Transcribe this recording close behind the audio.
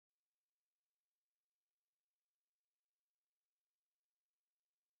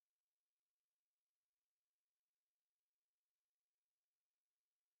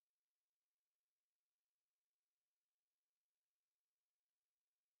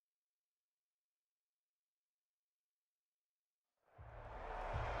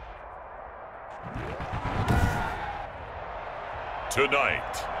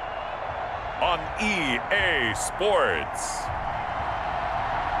Tonight on EA Sports,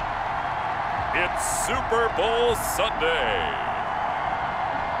 it's Super Bowl Sunday.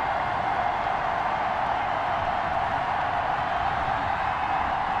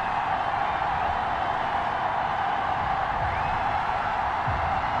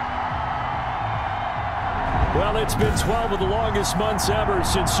 Well, it's been 12 of the longest months ever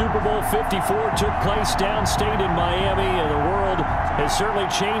since Super Bowl 54 took place downstate in Miami, and the world has certainly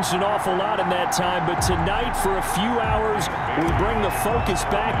changed an awful lot in that time. But tonight, for a few hours, we bring the focus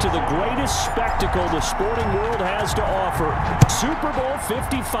back to the greatest spectacle the sporting world has to offer. Super Bowl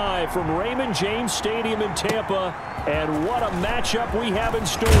 55 from Raymond James Stadium in Tampa, and what a matchup we have in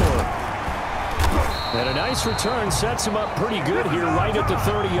store. And a nice return sets him up pretty good here right at the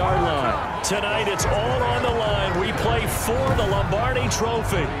 30-yard line. Tonight, it's all on the line. We play for the Lombardi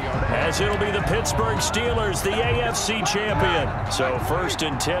Trophy, as it'll be the Pittsburgh Steelers, the AFC champion. So 1st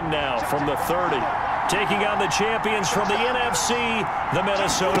and 10 now from the 30. Taking on the champions from the NFC, the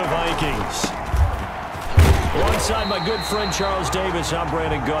Minnesota Vikings. Alongside my good friend Charles Davis, I'm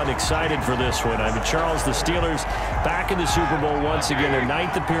Brandon Gunn, excited for this one. I mean, Charles, the Steelers back in the Super Bowl once again, their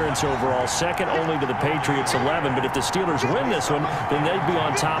 9th appearance overall, second only to the Patriots' 11. But if the Steelers win this one, then they'd be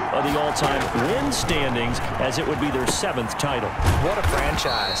on top of the all-time win standings, as it would be their 7th title. What a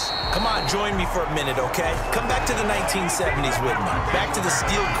franchise. Come on, join me for a minute, okay? Come back to the 1970s with me. Back to the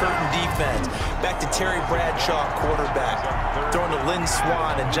steel curtain defense. Back to Terry Bradshaw, quarterback. Throwing to Lynn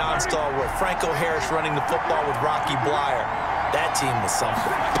Swann and John Stallworth. Franco Harris running the football with Rocky Blyer. That team was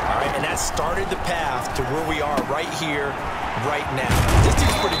something. All right, and that started the path to where we are right here, right now. This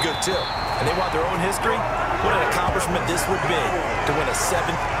team's pretty good, too. And they want their own history. What an accomplishment this would be to win a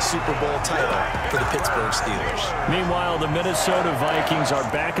 7th Super Bowl title for the Pittsburgh Steelers. Meanwhile, the Minnesota Vikings are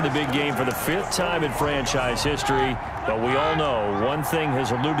back in the big game for the 5th time in franchise history. But we all know one thing has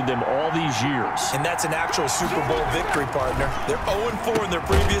eluded them all these years. And that's an actual Super Bowl victory, partner. They're 0-4 in their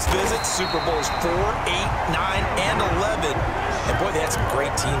previous visits. Super Bowls 4, 8, 9, and 11. And boy, they had some great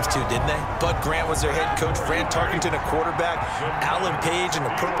teams too, didn't they? Bud Grant was their head coach, Fran Tarkenton a quarterback, Alan Page and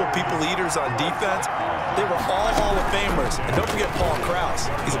the Purple People Eaters on defense. They were all Hall of Famers. And don't forget Paul Krause.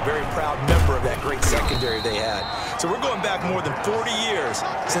 He's a very proud member of that great secondary they had. So we're going back more than 40 years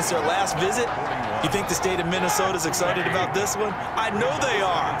since their last visit. You think the state of Minnesota is excited about this one? I know they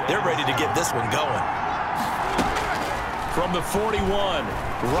are. They're ready to get this one going. From the 41,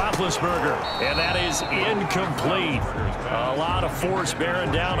 Roethlisberger, and that is incomplete. A lot of force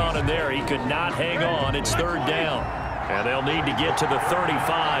bearing down on him there. He could not hang on. It's 3rd down. And they'll need to get to the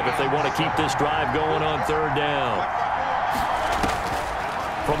 35 if they want to keep this drive going on 3rd down.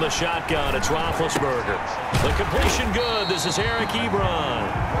 From the shotgun, it's Roethlisberger. The completion good. This is Eric Ebron.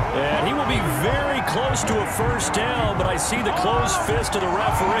 And he will be very close to a 1st down, but I see the closed fist of the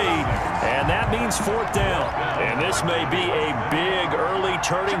referee, and that means 4th down. And this may be a big early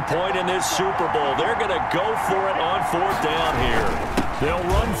turning point in this Super Bowl. They're going to go for it on 4th down here. They'll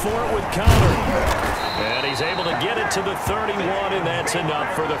run for it with Connor. And he's able to get it to the 31, and that's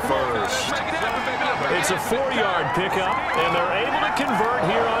enough for the 1st. It's a 4-yard pickup, and they're able to convert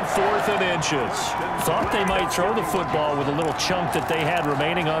here on 4th and inches. Thought they might throw the football with a little chunk that they had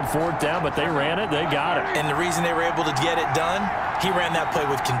remaining on 4th down, but they ran it, they got it. And the reason they were able to get it done, he ran that play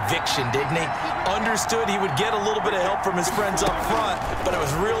with conviction, didn't he? Understood he would get a little bit of help from his friends up front, but it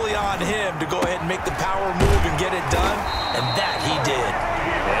was really on him to go ahead and make the power move and get it done, and that he did.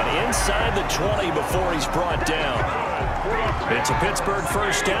 And inside the 20 before he's brought down. It's a Pittsburgh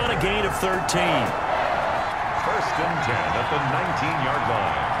 1st down, a gain of 13. 1st and 10 at the 19-yard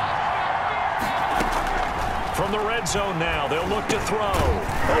line. From the red zone now, they'll look to throw.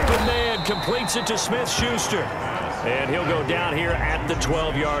 Open man completes it to Smith-Schuster. And he'll go down here at the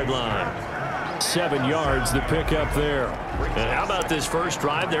 12-yard line. 7 yards, the pickup there. And how about this first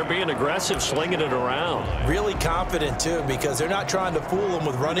drive? They're being aggressive, slinging it around. Really confident, too, because they're not trying to fool them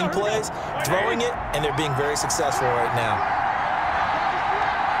with running plays, throwing it, and they're being very successful right now.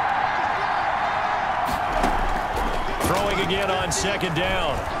 Throwing again on 2nd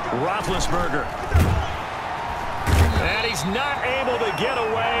down. Roethlisberger. And he's not able to get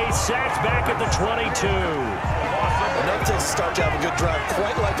away. Sacked back at the 22. It never takes a start to have a good drive,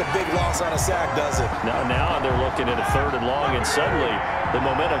 quite like a big loss on a sack, does it? Now they're looking at a 3rd and long, and suddenly the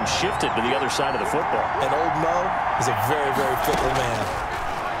momentum shifted to the other side of the football. And old Mo is a very, very fickle man.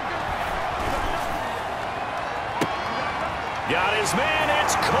 Got his man,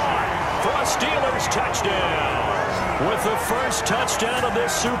 it's caught for a Steelers touchdown. With the 1st touchdown of this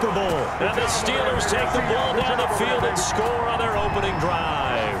Super Bowl. And the Steelers take the ball down the field and score on their opening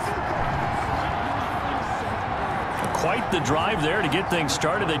drive. quite the drive there to get things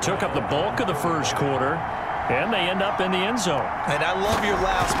started. They took up the bulk of the first quarter, and they end up in the end zone. And I love your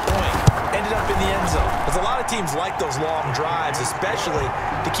last point. Ended up in the end zone. Because a lot of teams like those long drives, especially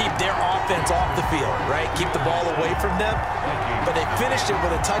to keep their offense off the field, right? Keep the ball away from them. But they finished it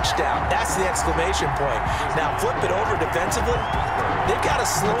with a touchdown. That's the exclamation point. Now, flip it over defensively. They've got to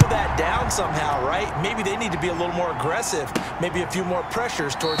slow that down somehow, right? Maybe they need to be a little more aggressive. Maybe a few more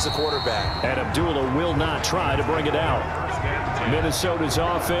pressures towards the quarterback. And Abdullah will not try to bring it out. Minnesota's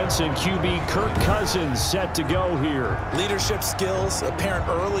offense and QB Kirk Cousins set to go here. Leadership skills apparent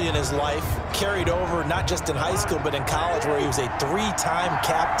early in his life, carried over not just in high school but in college, where he was a three-time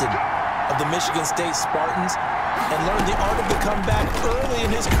captain of the Michigan State Spartans and learned the art of the comeback early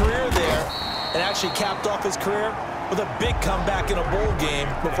in his career there, and actually capped off his career with a big comeback in a bowl game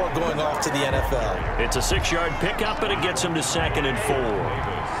before going off to the NFL. It's a 6-yard pickup, and it gets him to 2nd and 4.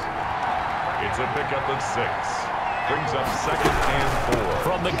 It's a pickup of 6. Brings up 2nd and 4.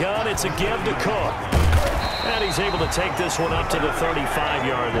 From the gun, it's a give to Cook. And he's able to take this one up to the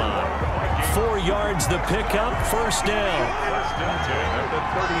 35-yard line. 4 yards the pickup, first down. 1st and 10 at the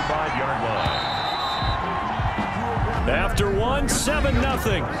 35-yard line. After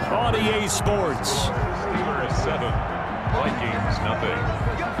 7-0 on EA Sports. Steelers 7, Vikings nothing.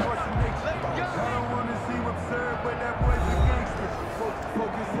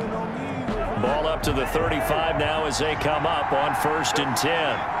 Ball up to the 35 now as they come up on 1st and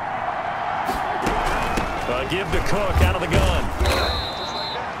 10. A give to Cook out of the gun.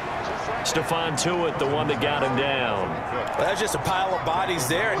 Stephon Tuitt, the one that got him down. Well, that's just a pile of bodies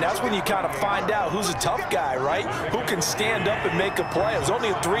there, and that's when you kind of find out who's a tough guy, right? Who can stand up and make a play. It was only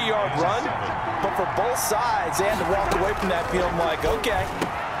a 3-yard run, but for both sides, they had to walk away from that field like, okay,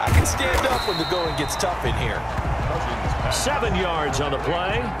 I can stand up when the going gets tough in here. 7 yards on the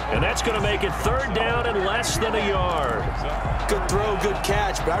play, and that's going to make it 3rd down and less than a yard. Good throw, good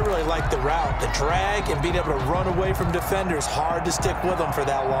catch, but I really like the route. The drag and being able to run away from defenders, hard to stick with them for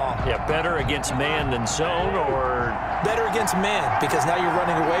that long. Yeah, better against man than zone, or? Better against man, because now you're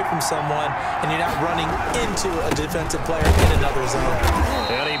running away from someone and you're not running into a defensive player in another zone.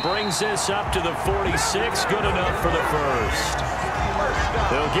 And he brings this up to the 46, good enough for the first.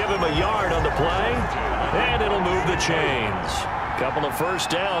 They'll give him a yard on the play, and it'll move the chains. Couple of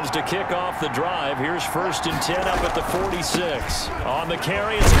first downs to kick off the drive. Here's 1st and 10 up at the 46. On the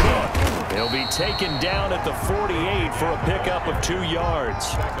carry is Cook. He'll be taken down at the 48 for a pickup of 2 yards.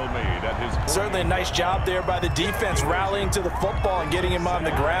 Certainly a nice job there by the defense rallying to the football and getting him on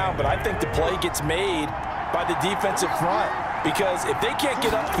the ground, but I think the play gets made by the defensive front, because if they can't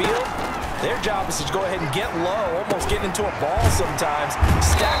get upfield, their job is to go ahead and get low, almost get into a ball sometimes,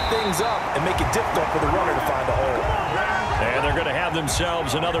 stack things up, and make it difficult for the runner to find a hole. And they're going to have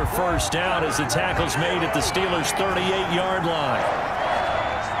themselves another first down as the tackle's made at the Steelers' 38-yard line.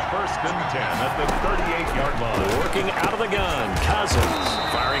 1st and 10 at the 38-yard line. Working out of the gun, Cousins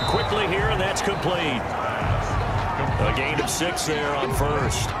firing quickly here, and that's complete. A gain of 6 there on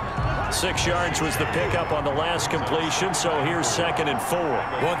first. 6 yards was the pickup on the last completion, so here's 2nd and 4.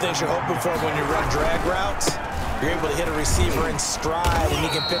 One thing you're hoping for when you run drag routes, you're able to hit a receiver in stride, and you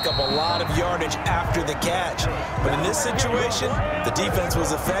can pick up a lot of yardage after the catch. But in this situation, the defense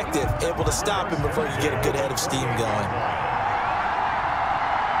was effective, able to stop him before you get a good head of steam going.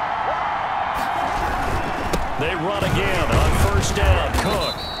 They run again on first down.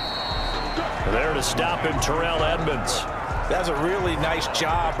 Cook. There to stop him, Terrell Edmonds. That's a really nice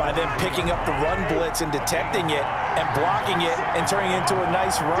job by them picking up the run blitz and detecting it and blocking it and turning it into a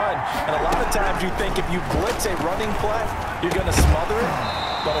nice run. And a lot of times you think if you blitz a running play, you're going to smother it.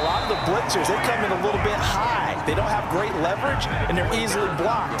 But a lot of the blitzers, they come in a little bit high. They don't have great leverage, and they're easily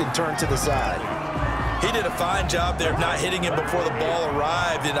blocked and turned to the side. He did a fine job there of not hitting him before the ball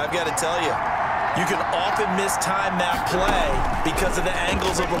arrived, and I've got to tell you, you can often mistime that play because of the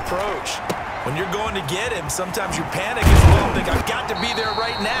angles of approach. When you're going to get him, sometimes you panic as well, think, I've got to be there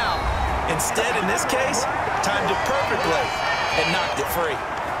right now. Instead, in this case, timed it perfectly and knocked it free.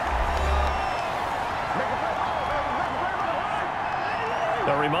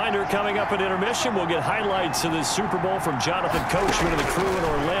 A reminder, coming up at intermission, we'll get highlights of the Super Bowl from Jonathan Coachman and the crew in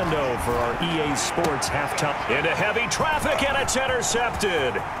Orlando for our EA Sports halftime. Into heavy traffic, and it's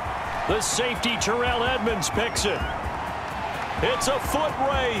intercepted. The safety, Terrell Edmonds, picks it. It's a foot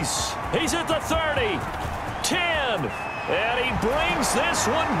race. He's at the 30, 10, and he brings this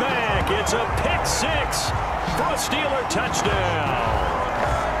one back. It's a pick 6 for a Steeler touchdown.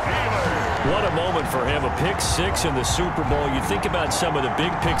 What a moment for him, a pick 6 in the Super Bowl. You think about some of the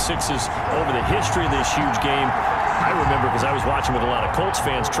big pick 6s over the history of this huge game. I remember because I was watching with a lot of Colts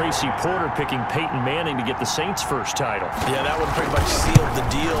fans, Tracy Porter picking Peyton Manning to get the Saints' first title. Yeah, that one pretty much sealed the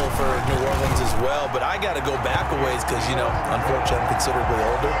deal for New Orleans as well. But I got to go back a ways because, you know, unfortunately I'm considerably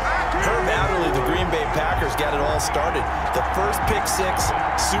older. Herb Adderley, the Green Bay Packers, got it all started. The first pick six,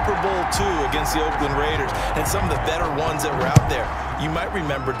 Super Bowl II against the Oakland Raiders, and some of the better ones that were out there. You might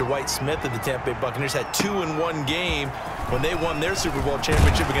remember Dwight Smith of the Tampa Bay Buccaneers had 2 in one game when they won their Super Bowl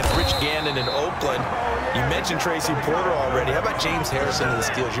championship against Rich Gannon in Oakland. You mentioned Tracy Porter already. How about James Harrison of the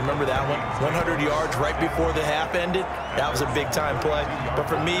Steelers? You remember that one? 100 yards right before the half ended? That was a big-time play. But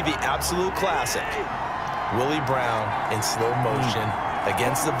for me, the absolute classic, Willie Brown in slow motion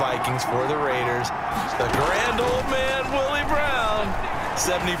against the Vikings for the Raiders. The grand old man, Willie Brown.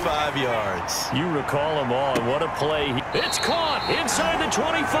 75 yards. You recall them all, and what a play. It's caught inside the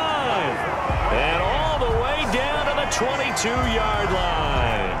 25. And all the way down to the 22-yard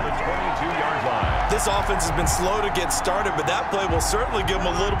line. The 22-yard line. This offense has been slow to get started, but that play will certainly give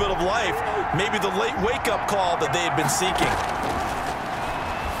them a little bit of life. Maybe the late wake-up call that they had been seeking.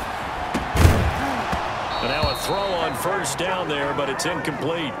 And now a throw on first down there, but it's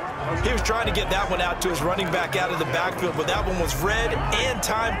incomplete. He was trying to get that one out to his running back out of the backfield, but that one was read and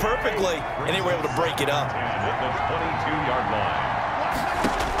timed perfectly, and they were able to break it up. At the 22-yard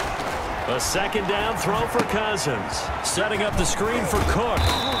line. A second down throw for Cousins. Setting up the screen for Cook.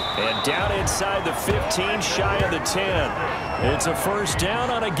 And down inside the 15, shy of the 10. It's a first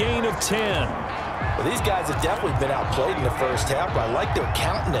down on a gain of 10. Well, these guys have definitely been outplayed in the first half, but I like their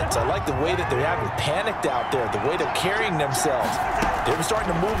countenance. I like the way that they're having panicked out there, the way they're carrying themselves. They're starting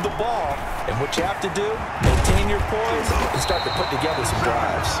to move the ball, and what you have to do, maintain your poise and start to put together some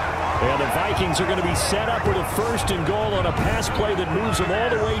drives. And the Vikings are going to be set up with a first and goal on a pass play that moves them all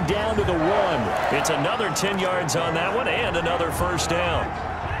the way down to the 1. It's another 10 yards on that one and another first down.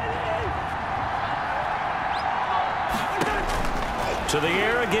 To the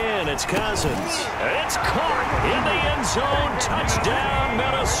air again, it's Cousins. It's caught in the end zone. Touchdown,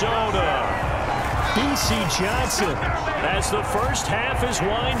 Minnesota. B.C. Johnson as the first half is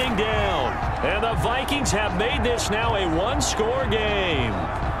winding down. And the Vikings have made this now a one-score game.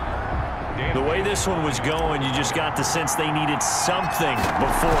 The way this one was going, you just got the sense they needed something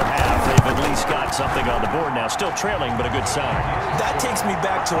before half. They've at least got something on the board now. Still trailing, but a good sign. That takes me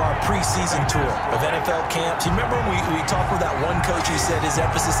back to our preseason tour of NFL camps. You remember we talked with that one coach who said his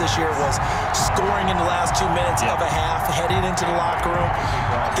emphasis this year was scoring in the last 2 minutes of a half, heading into the locker room.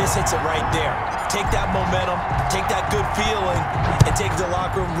 This hits it right there. Take that momentum, take that good feeling, and take the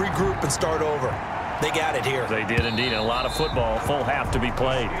locker room, regroup, and start over. They got it here. They did indeed. A lot of football, full half to be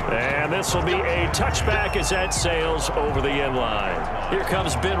played. And this will be a touchback as that sails over the end line. Here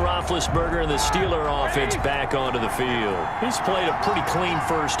comes Ben Roethlisberger and the Steeler offense back onto the field. He's played a pretty clean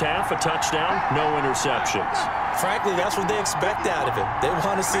first half, a touchdown, no interceptions. Frankly, that's what they expect out of him. They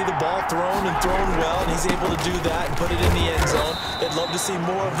want to see the ball thrown and thrown well, and he's able to do that and put it in the end zone. They'd love to see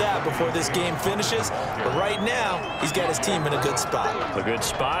more of that before this game finishes. But right now, he's got his team in a good spot. A good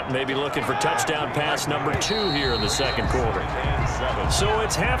spot, maybe looking for touchdown pass number 2 here in the second quarter. So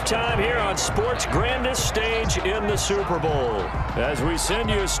it's halftime here on sports' grandest stage in the Super Bowl. As we send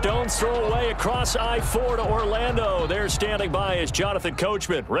you a stone's throw away across I-4 to Orlando, there standing by is Jonathan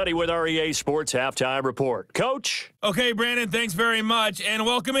Coachman, ready with our EA Sports Halftime Report. Coach? Okay, Brandon, thanks very much, and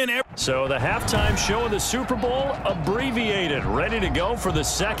welcome in. So the halftime show of the Super Bowl abbreviated, ready to go for the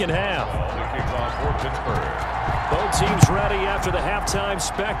second half. The kickoff for Pittsburgh. Both teams ready after the halftime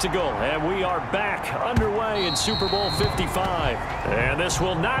spectacle, and we are back underway in Super Bowl 55. And this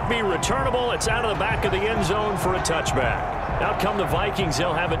will not be returnable. It's out of the back of the end zone for a touchback. Out come the Vikings.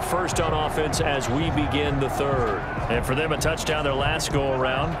 They'll have it first on offense as we begin the third. And for them, a touchdown their last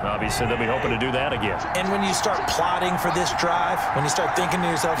go-around. Obviously, they'll be hoping to do that again. And when you start plotting for this drive, when you start thinking to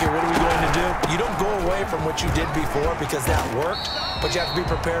yourself, here, what are we going to do? You don't go away from what you did before because that worked, but you have to be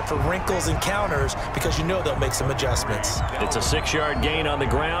prepared for wrinkles and counters because you know they'll make some adjustments. It's a 6-yard gain on the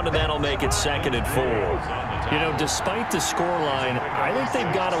ground, and that'll make it 2nd and 4. You know, despite the scoreline, I think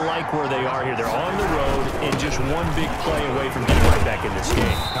they've got to like where they are here. They're on the road and just one big play away from getting right back in this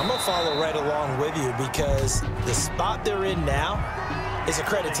game. I'm going to follow right along with you because the spot they're in now is a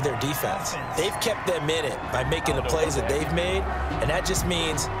credit to their defense. They've kept them in it by making the plays that they've made, and that just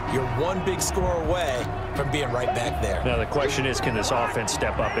means you're one big score away from being right back there. Now, the question is, can this offense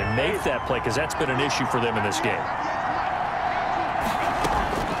step up and make that play? Because that's been an issue for them in this game.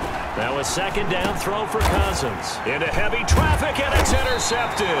 Now a second down throw for Cousins. Into heavy traffic, and it's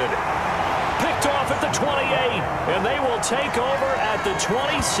intercepted. Picked off at the 28, and they will take over at the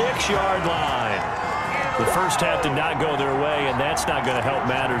 26-yard line. The first half did not go their way, and that's not going to help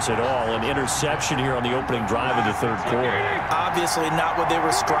matters at all. An interception here on the opening drive of the third quarter. Obviously not what they were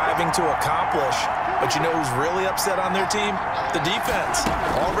striving to accomplish. But you know who's really upset on their team? The defense.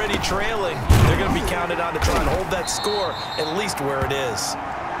 Already trailing. They're going to be counted on to try and hold that score at least where it is.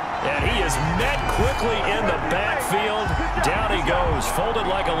 And he is met quickly in the backfield. Down he goes, folded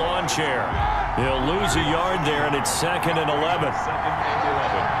like a lawn chair. He'll lose a yard there, and it's 2nd and 11.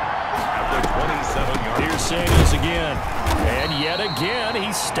 After 27 yards. Here's Samuels again. And yet again,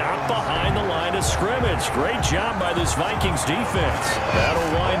 he stopped behind the line of scrimmage. Great job by this Vikings defense.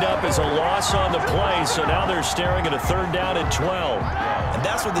 That'll wind up as a loss on the play, so now they're staring at a 3rd down and 12. And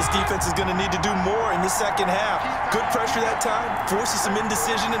that's what this defense is going to need to do more in the second half. Good pressure that time, forces some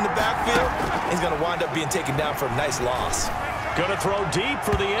indecision in the backfield. He's going to wind up being taken down for a nice loss. Going to throw deep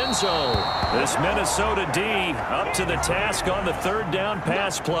for the end zone. This Minnesota D up to the task on the 3rd down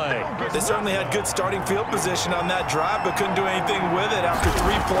pass play. They certainly had good starting field position on that drive, but couldn't do anything with it after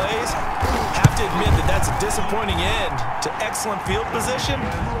 3 plays. Have to admit that that's a disappointing end to excellent field position.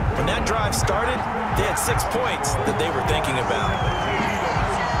 When that drive started, they had 6 points that they were thinking about.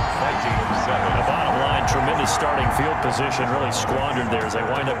 The bottom line, tremendous starting field position, really squandered there as they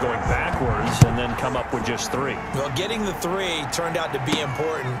wind up going backwards and then come up with just 3. Well, getting the 3 turned out to be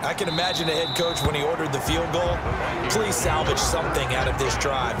important. I can imagine the head coach when he ordered the field goal. Please salvage something out of this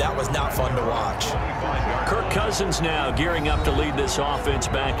drive. That was not fun to watch. Kirk Cousins now gearing up to lead this offense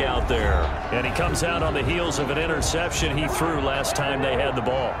back out there. And he comes out on the heels of an interception he threw last time they had the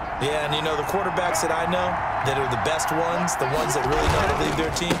ball. Yeah, and you know, the quarterbacks that I know that are the best ones, the ones that really know how to lead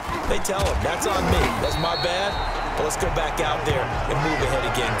their team, they tell them, that's on me. That's my bad. But let's go back out there and move ahead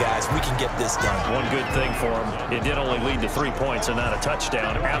again, guys. We can get this done. One good thing for him, it did only lead to 3 points and not a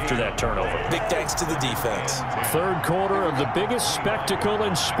touchdown after that turnover. Big thanks to the defense. 3rd quarter of the biggest spectacle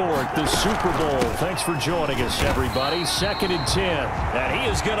in sport, the Super Bowl. Thanks for joining us, everybody. 2nd and 10. And he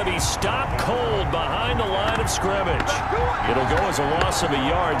is going to be stopped cold behind the line of scrimmage. It'll go as a loss of a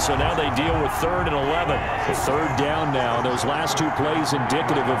yard, so now they deal with 3rd and 11. The 3rd down now. Those last 2 plays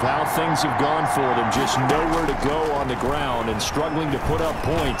indicative of how things have gone for them. Just nowhere to go on the ground and struggling to put up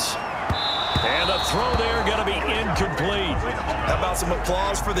points. And the throw there going to be incomplete. How about some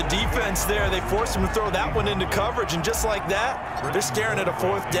applause for the defense there? They forced him to throw that one into coverage, and just like that, they're staring at a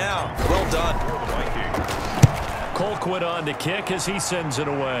 4th down. Well done. Colquitt on to kick as he sends it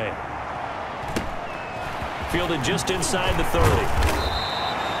away. Fielded just inside the 30.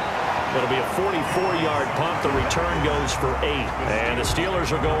 It'll be a 44-yard punt. The return goes for 8. And the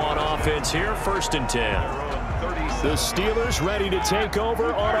Steelers will go on offense here, 1st and 10. The Steelers ready to take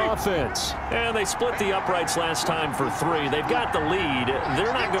over on offense. And they split the uprights last time for 3. They've got the lead.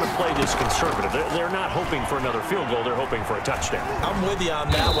 They're not going to play this conservative. They're not hoping for another field goal. They're hoping for a touchdown. I'm with you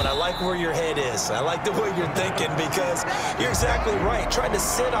on that one. I like where your head is. I like the way you're thinking because you're exactly right. Trying to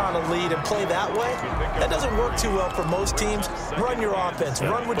sit on a lead and play that way, that doesn't work too well for most teams. Run your offense.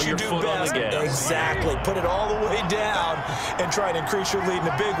 Run what you do best. Exactly. Put it all the way down and try and increase your lead in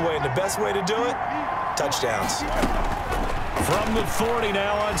a big way. And the best way to do it? Touchdowns. From the 40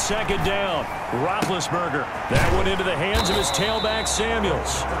 now on 2nd down. Roethlisberger. That went into the hands of his tailback,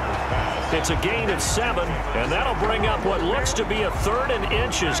 Samuels. It's a gain of 7, and that'll bring up what looks to be a 3rd and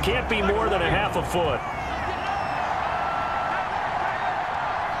inches. Can't be more than a half a foot.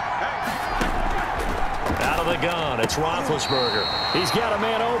 Out of the gun, it's Roethlisberger. He's got a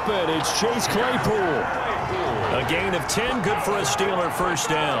man open. It's Chase Claypool. A gain of 10, good for a Steeler 1st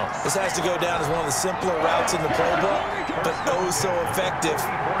down. This has to go down as one of the simpler routes in the playbook, but oh so effective.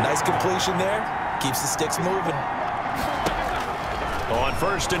 Nice completion there. Keeps the sticks moving. On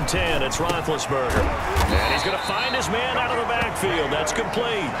 1st and 10, it's Roethlisberger. And he's going to find his man out of the backfield. That's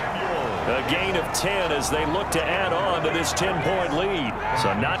complete. A gain of 10 as they look to add on to this 10-point lead.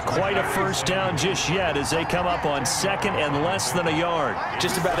 So not quite a 1st down just yet as they come up on 2nd and less than a yard.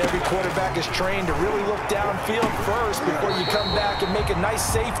 Just about every quarterback is trained to really look downfield first before you come back and make a nice,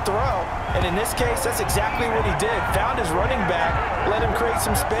 safe throw. And in this case, that's exactly what he did. Found his running back, let him create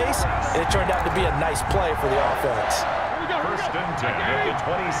some space, and it turned out to be a nice play for the offense. 1st and 10 at the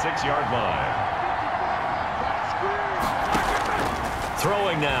 26-yard line.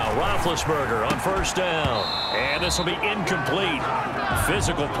 Throwing now, Roethlisberger on 1st down. And this will be incomplete.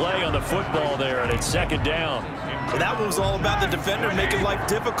 Physical play on the football there, and it's 2nd down. Well, that one was all about the defender making life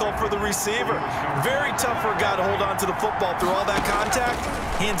difficult for the receiver. Very tough for a guy to hold on to the football through all that contact.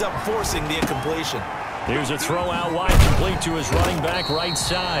 He ends up forcing the incompletion. Here's a throw out wide, complete to his running back right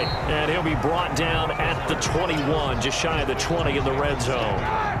side. And he'll be brought down at the 21, just shy of the 20 in the red zone.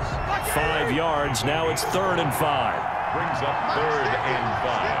 5 yards, now it's 3rd and 5. Brings up 3rd and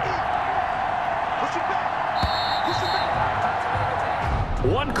 5.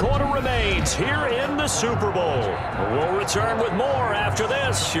 1 quarter remains here in the Super Bowl. We'll return with more after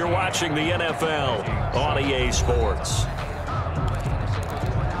this. You're watching the NFL on EA Sports.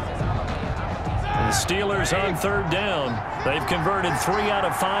 The Steelers on 3rd down. They've converted 3 out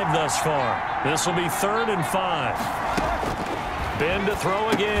of 5 thus far. This will be 3rd and 5. Ben to throw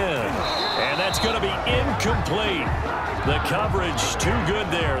again. And that's going to be incomplete. The coverage too good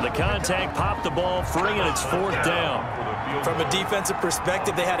there. The contact popped the ball free, and it's 4th down. From a defensive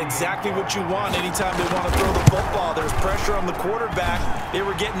perspective, they had exactly what you want anytime they want to throw the football. There's pressure on the quarterback. They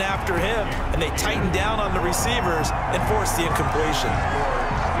were getting after him, and they tightened down on the receivers and forced the incompletion.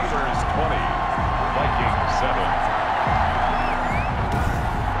 Steelers 20, Vikings 7.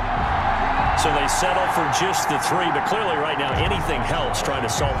 So they settle for just the 3, but clearly right now anything helps trying to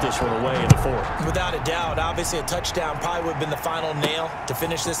salt this one away in the 4th. Without a doubt, obviously a touchdown probably would have been the final nail to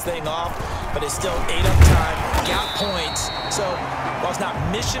finish this thing off, but it's still ate up time, got points. So while it's not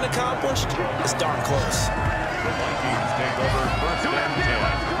mission accomplished, it's darn close. The Vikings take over 1st and 10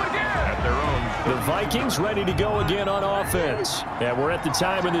 at their own. The Vikings ready to go again on offense. And we're at the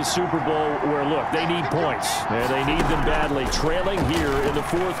time in this Super Bowl where, look, they need points. And they need them badly. Trailing here in the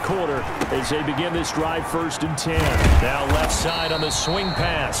 4th quarter as they begin this drive 1st and 10. Now left side on the swing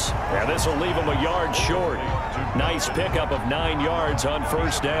pass. And this will leave them a yard short. Nice pickup of 9 yards on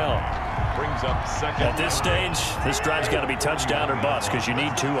 1st down. Brings up 2nd. At this stage, this drive's got to be touchdown or bust because you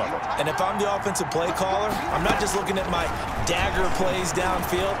need 2 of them. And if I'm the offensive play caller, I'm not just looking at my dagger plays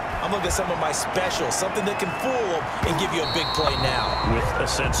downfield. I'm looking at some of my specials, something that can fool them and give you a big play now. With a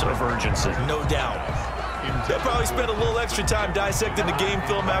sense of urgency. No doubt. They'll probably spend a little extra time dissecting the game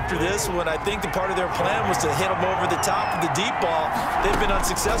film after this when I think the part of their plan was to hit them over the top of the deep ball. They've been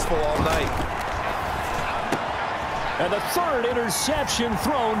unsuccessful all night. And the 3rd interception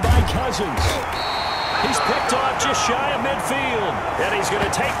thrown by Cousins. He's picked off just shy of midfield. And he's going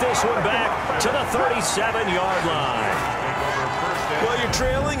to take this one back to the 37-yard line. Well, you're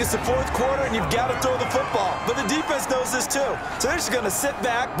trailing. It's the 4th quarter, and you've got to throw the football. But the defense knows this, too. So they're just going to sit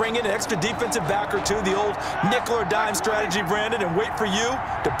back, bring in an extra defensive back or 2, the old nickel or dime strategy, Brandon, and wait for you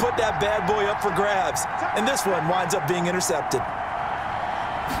to put that bad boy up for grabs. And this one winds up being intercepted.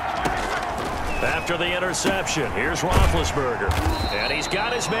 After the interception, here's Roethlisberger. And he's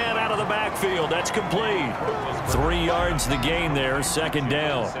got his man out of the backfield. That's complete. 3 yards the gain there, 2nd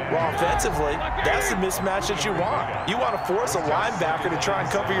down. Well, offensively, that's the mismatch that you want. You want to force a linebacker to try and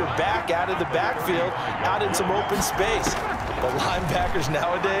cover your back out of the backfield, out in some open space. But linebackers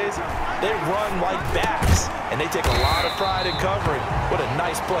nowadays, they run like backs, and they take a lot of pride in covering. What a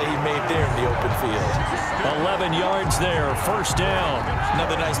nice play he made there in the open field. 11 yards there, 1st down.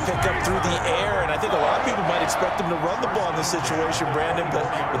 Another nice pickup through the air, and I think a lot of people might expect him to run the ball in this situation, Brandon, but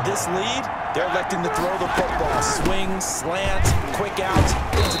with this lead, they're electing to throw the football. Swings, slants, quick outs,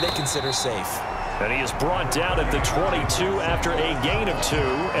 things that they consider safe. And he is brought down at the 22 after a gain of 2,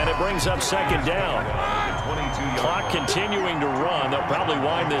 and it brings up 2nd down. Clock continuing to run. They'll probably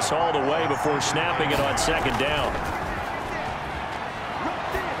wind this all the way before snapping it on 2nd down.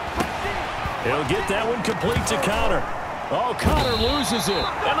 He'll get that one complete to Connor. Oh, Connor loses it,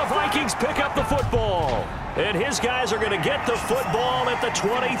 and the Vikings pick up the football. And his guys are going to get the football at the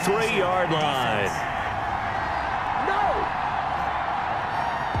 23-yard line.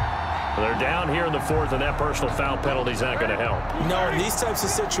 They're down here in the 4th, and that personal foul penalty is not going to help. No, in these types of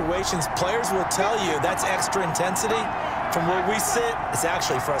situations, players will tell you that's extra intensity. From where we sit, it's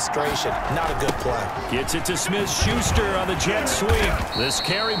actually frustration, not a good play. Gets it to Smith-Schuster on the jet sweep. This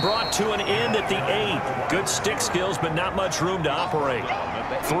carry brought to an end at the 8. Good stick skills, but not much room to operate.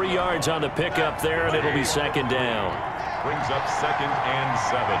 3 yards on the pickup there, and it'll be 2nd down. Brings up 2nd and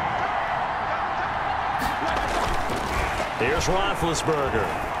 7. Here's Roethlisberger.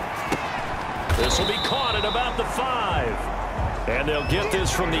 This will be caught at about the 5. And they'll get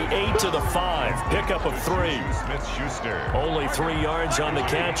this from the 8 to the 5. Pickup of 3. Smith-Schuster. Only 3 yards on the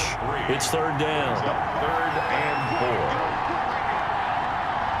catch. It's 3rd down. 3rd and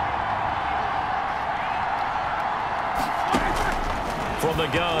 4. From the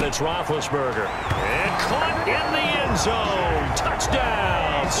gun, it's Roethlisberger. And caught in the end zone.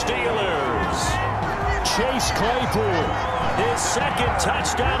 Touchdown, Steelers. Chase Claypool. His 2nd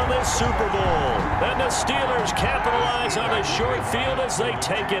touchdown of this Super Bowl. And the Steelers capitalize on the short field as they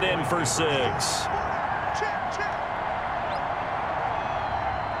take it in for 6.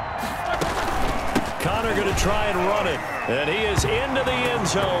 Connor going to try and run it. And he is into the end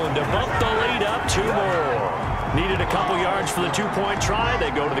zone to bump the lead up 2 more. Needed a couple yards for the two-point try.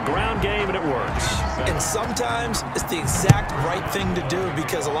 They go to the ground game, and it works. And sometimes it's the exact right thing to do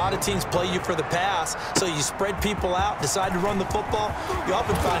because a lot of teams play you for the pass, so you spread people out, decide to run the football. You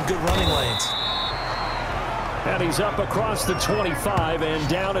often find good running lanes. And he's up across the 25 and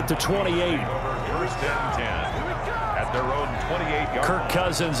down at the 28. First and 10 at their own 28-yard. Kirk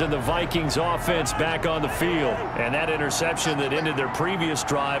Cousins and the Vikings offense back on the field. And that interception that ended their previous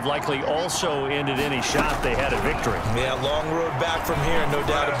drive likely also ended any shot they had at victory. Yeah, long road back from here, no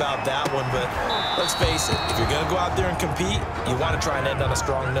doubt about that one. But let's face it, if you're going to go out there and compete, you want to try and end on a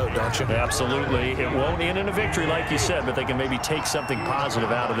strong note, don't you? Absolutely. It won't end in a victory like you said, but they can maybe take something positive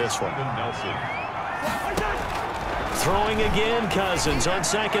out of this one. Nelson. Throwing again, Cousins on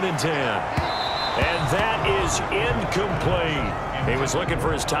 2nd and 10. And that is incomplete. He was looking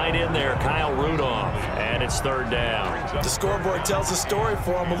for his tight end there, Kyle Rudolph, and it's 3rd down. The scoreboard tells a story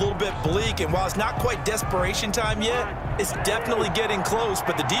for him, a little bit bleak, and while it's not quite desperation time yet, it's definitely getting close,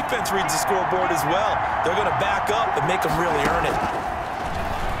 but the defense reads the scoreboard as well. They're going to back up and make them really earn it.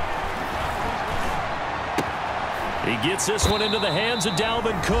 He gets this one into the hands of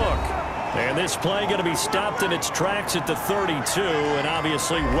Dalvin Cook. And this play going to be stopped in its tracks at the 32, and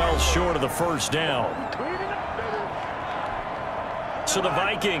obviously well short of the 1st down. So the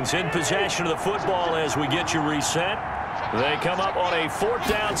Vikings in possession of the football as we get you reset. They come up on a 4th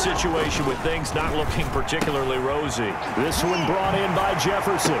down situation with things not looking particularly rosy. This one brought in by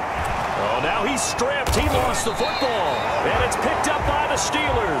Jefferson. Oh, now he's stripped. He lost the football. And it's picked up by the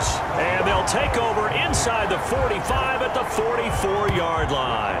Steelers. And they'll take over inside the 45 at the 44-yard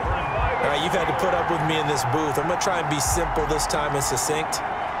line. All right, you've had to put up with me in this booth. I'm going to try and be simple this time and succinct.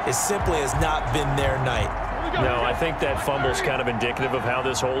 It simply has not been their night. No, I think that fumble's kind of indicative of how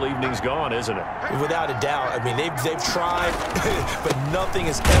this whole evening's gone, isn't it? Without a doubt. I mean, they've tried, but nothing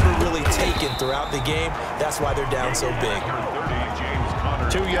has ever really taken throughout the game. That's why they're down so big.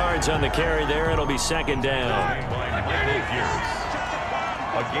 2 yards on the carry there. It'll be 2nd down.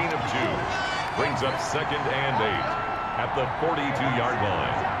 A gain of 2 brings up 2nd and 8 at the 42-yard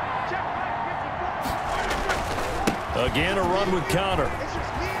line. Again, a run with Connor.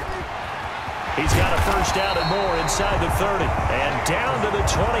 He's got a 1st down and more inside the 30. And down to the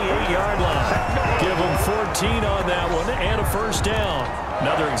 28-yard line. Give him 14 on that one and a 1st down.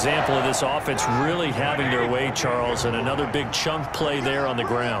 Another example of this offense really having their way, Charles, and another big chunk play there on the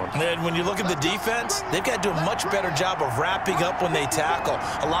ground. And when you look at the defense, they've got to do a much better job of wrapping up when they tackle.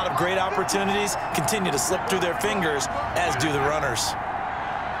 A lot of great opportunities continue to slip through their fingers, as do the runners.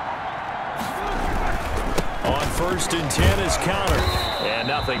 On 1st and 10 is Connor. And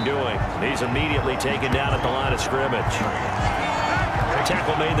nothing doing. He's immediately taken down at the line of scrimmage.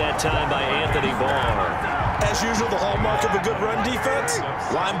 Tackle made that time by Anthony Barr. As usual, the hallmark of a good run defense,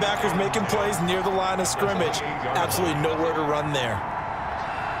 linebackers making plays near the line of scrimmage. Absolutely nowhere to run there.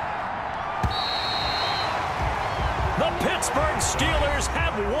 The Pittsburgh Steelers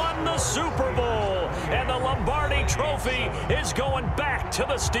have won the Super Bowl, and the Lombardi Trophy is going back to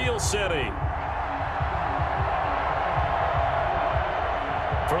the Steel City.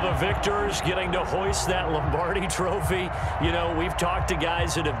 For the victors getting to hoist that Lombardi Trophy, you know, we've talked to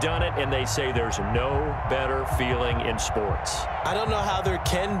guys that have done it, and they say there's no better feeling in sports. I don't know how there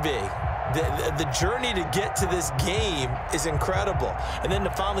can be. The journey to get to this game is incredible. And then to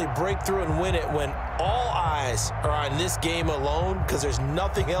finally break through and win it when all eyes are on this game alone because there's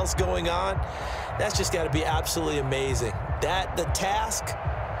nothing else going on, that's just got to be absolutely amazing. The task,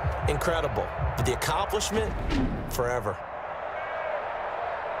 incredible. But the accomplishment, forever.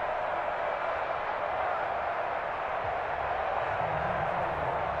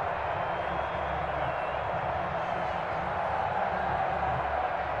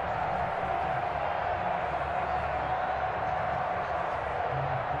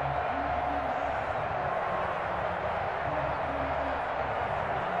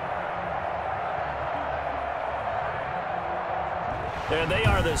 And they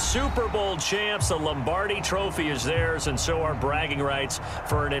are the Super Bowl champs. The Lombardi Trophy is theirs, and so are bragging rights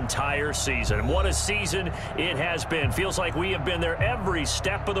for an entire season. What a season it has been. Feels like we have been there every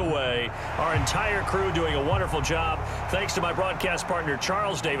step of the way. Our entire crew doing a wonderful job. Thanks to my broadcast partner,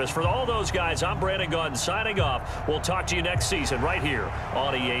 Charles Davis. For all those guys, I'm Brandon Gaudin signing off. We'll talk to you next season right here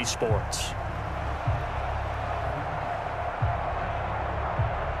on EA Sports.